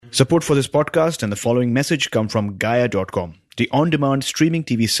Support for this podcast and the following message come from Gaia.com, the on-demand streaming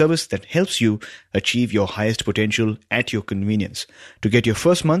TV service that helps you achieve your highest potential at your convenience. To get your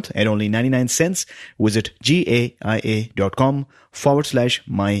first month at only 99 cents, visit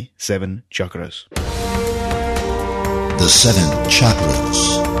gaia.com/my7chakras. The 7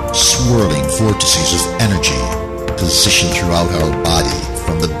 chakras, swirling vortices of energy, positioned throughout our body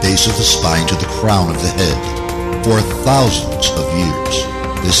from the base of the spine to the crown of the head. For thousands of years,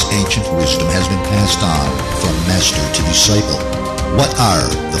 this ancient wisdom has been passed on from master to disciple. What are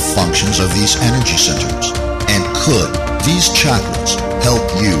the functions of these energy centers? And could these chakras help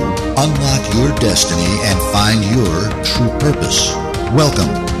you unlock your destiny and find your true purpose? Welcome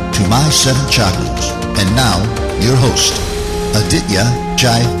to My 7 Chakras. And now, your host, Aditya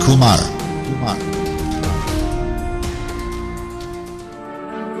Jai Kumar.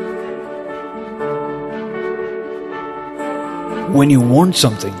 When you want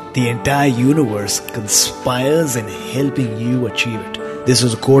something, the entire universe conspires in helping you achieve it. This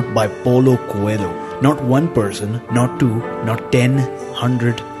is a quote by Paulo Coelho. Not one person, not two, not 10,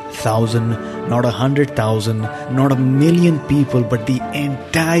 100, 1,000, not 100,000, not 1,000,000 people, but the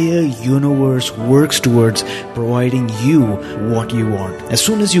entire universe works towards providing you what you want. As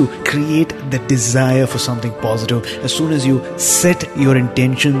soon as you create the desire for something positive, as soon as you set your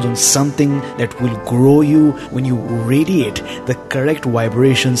intentions on something that will grow you, when you radiate the correct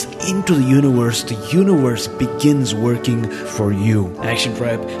vibrations into the universe begins working for you. Action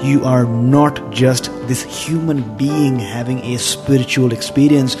Tribe, you are not just this human being having a spiritual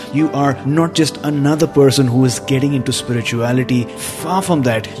experience. You are not just another person who is getting into spirituality. Far from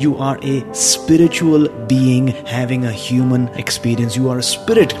that, you are a spiritual being having a human experience. You are a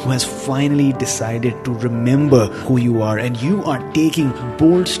spirit who has finally decided to remember who you are, and you are taking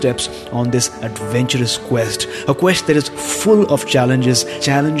bold steps on this adventurous quest. A quest that is full of challenges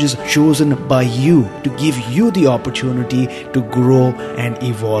chosen by you to give you the opportunity to grow and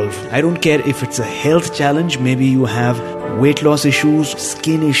evolve. I don't care if it's a health challenge, maybe you have weight loss issues,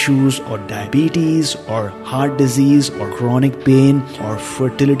 skin issues, or diabetes, or heart disease, or chronic pain, or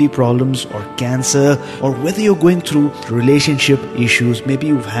fertility problems, or cancer, or whether you're going through relationship issues, maybe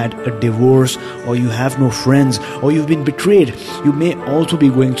you've had a divorce, or you have no friends, or you've been betrayed. You may also be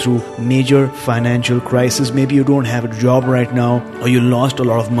going through major financial crisis. Maybe you don't have a job right now, or you lost a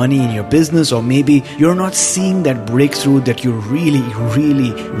lot of money in your business, or maybe you're not seeing that breakthrough that you're really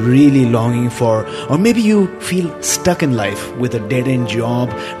longing for, or maybe you feel stuck in life with a dead-end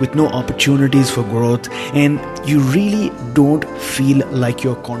job, with no opportunities for growth, and you really don't feel like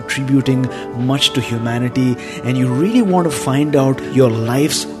you're contributing much to humanity, and you really want to find out your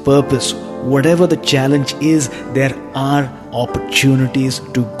life's purpose. Whatever the challenge is, there are opportunities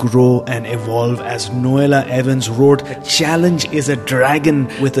to grow and evolve. As Noella Evans wrote, challenge is a dragon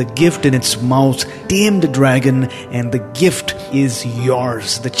with a gift in its mouth. Tame the dragon and the gift is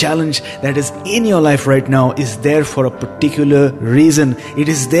yours. The challenge that is in your life right now is there for a particular reason. It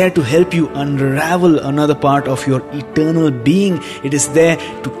is there to help you unravel another part of your eternal being. It is there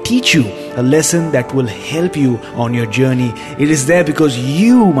to teach you a lesson that will help you on your journey. It is there because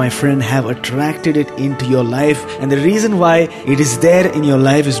you, my friend, have attracted it into your life, and the reason why it is there in your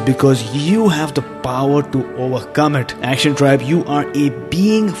life is because you have the power to overcome it. Action Tribe, you are a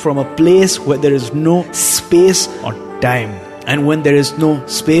being from a place where there is no space or time. And when there is no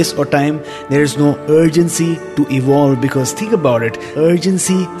space or time, there is no urgency to evolve, because think about it,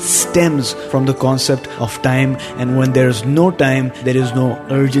 urgency stems from the concept of time, and when there is no time, there is no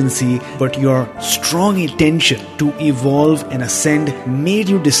urgency. But your strong intention to evolve and ascend made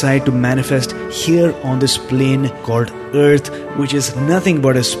you decide to manifest here on this plane called Earth, which is nothing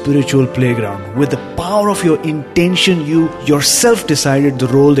but a spiritual playground. With the power of your intention, you yourself decided the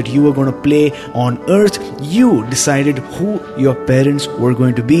role that you were going to play on Earth. You decided who your parents were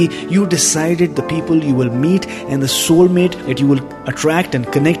going to be. You decided the people you will meet and the soulmate that you will attract and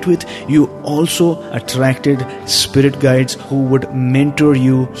connect with. You also attracted spirit guides who would mentor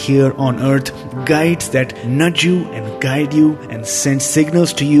you here on Earth. Guides that nudge you and guide you and send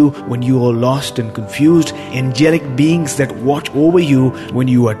signals to you when you are lost and confused. Angelic beings that watch over you when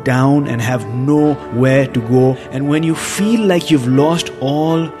you are down and have nowhere to go, and when you feel like you've lost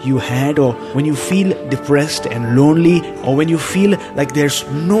all you had, or when you feel depressed and lonely, or when you feel like there's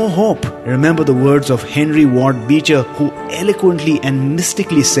no hope. Remember the words of Henry Ward Beecher, who eloquently and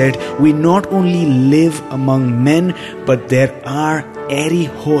mystically said, "We not only live among men, but there are airy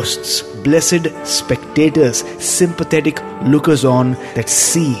hosts, blessed spectators, sympathetic lookers-on that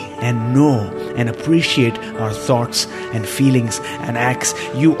see and know and appreciate our thoughts and feelings and acts.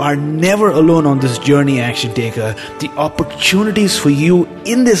 You are never alone on this journey, action taker. The opportunities for you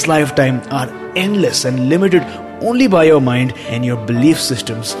in this lifetime are endless and limited only by your mind and your belief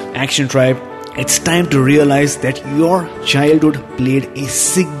systems. Action Tribe, it's time to realize that your childhood played a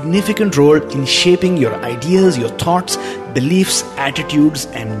significant role in shaping your ideas, your thoughts, beliefs, attitudes,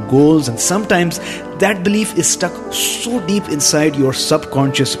 and goals. And sometimes that belief is stuck so deep inside your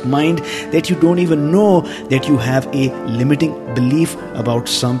subconscious mind that you don't even know that you have a limiting belief about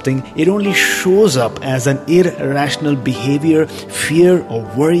something. It only shows up as an irrational behavior, fear, or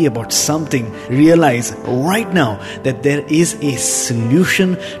worry about something. Realize right now that there is a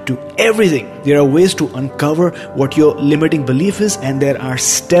solution to everything. There are ways to uncover what your limiting belief is, and there are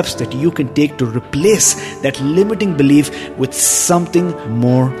steps that you can take to replace that limiting belief with something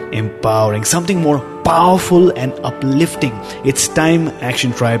more empowering, something more powerful and uplifting. It's time,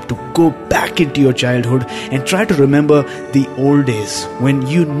 Action Tribe, to go back into your childhood and try to remember the old days when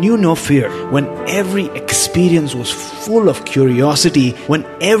you knew no fear, when every experience was full of curiosity, when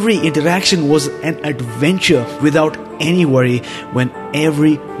every interaction was an adventure without any worry, when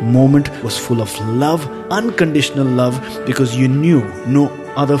every moment was full of love, unconditional love, because you knew no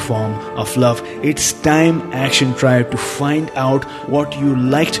other form of love. It's time, Action Tribe, to find out what you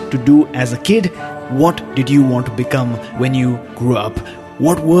liked to do as a kid. What did you want to become when you grew up?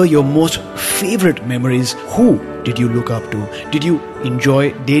 What were your most favorite memories? Who did you look up to? Did you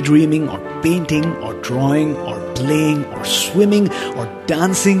enjoy daydreaming or painting or drawing or playing or swimming or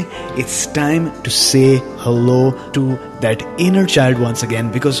dancing? It's time to say hello to that inner child once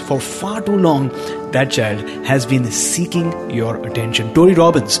again, because for far too long, that child has been seeking your attention. Tony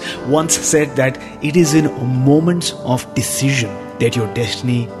Robbins once said that it is in moments of decision that your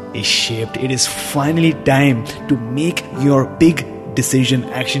destiny is shaped. It is finally time to make your big decision,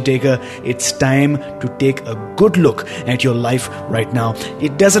 Action Taker. It's time to take a good look at your life right now.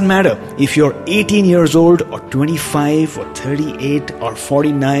 It doesn't matter if you're 18 years old or 25 or 38 or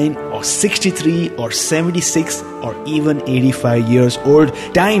 49 or 63 or 76 or even 85 years old.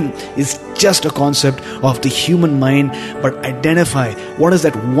 Time is just a concept of the human mind, but identify what is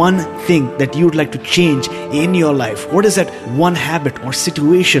that one thing that you'd like to change in your life. What is that one habit or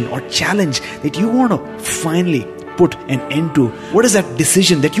situation or challenge that you want to finally put an end to? What is that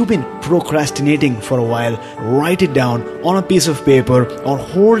decision that you've been procrastinating for a while? Write it down on a piece of paper or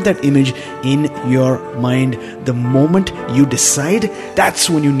hold that image in your mind. The moment you decide, that's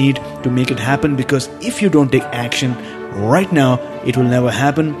when you need to make it happen, because if you don't take action right now, it will never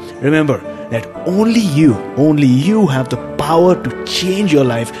happen. Remember that only you have the power to change your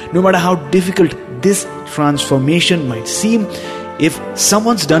life, no matter how difficult this transformation might seem. If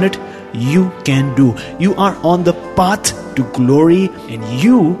someone's done it, you can do. You are on the path to glory, and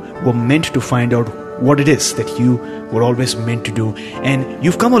you were meant to find out what it is that you were always meant to do. And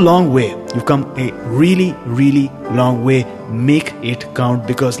you've come a long way. You've come a really, really long way. Make it count,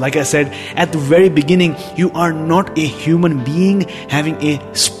 because like I said at the very beginning, you are not a human being having a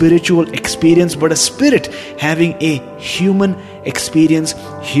spiritual experience, but a spirit having a human experience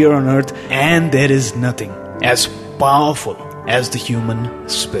here on earth. And there is nothing as powerful as the human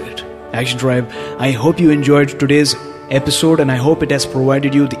spirit. Action Tribe, I hope you enjoyed today's episode, and I hope it has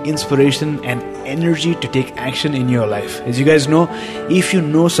provided you the inspiration and energy to take action in your life. As you guys know, if you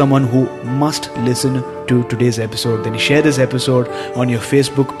know someone who must listen to today's episode, then share this episode on your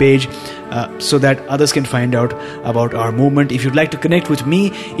Facebook page so that others can find out about our movement. If you'd like to connect with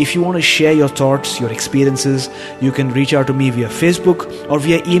me, if you want to share your thoughts, your experiences, you can reach out to me via Facebook or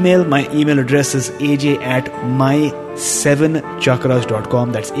via email. My email address is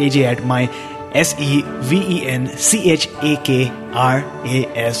aj@my7chakras.com. That's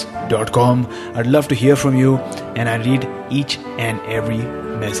aj@my7chakras.com. I'd love to hear from you, and I read each and every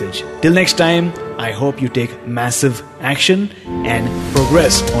message. Till next time, I hope you take massive action and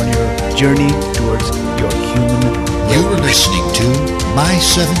progress on your journey towards your human You were listening to My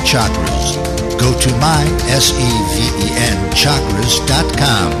 7 Chakras. Go to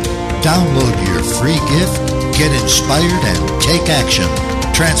mysevenchakras.com. Download your free gift, get inspired, and take action.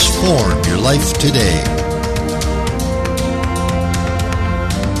 Transform your life today.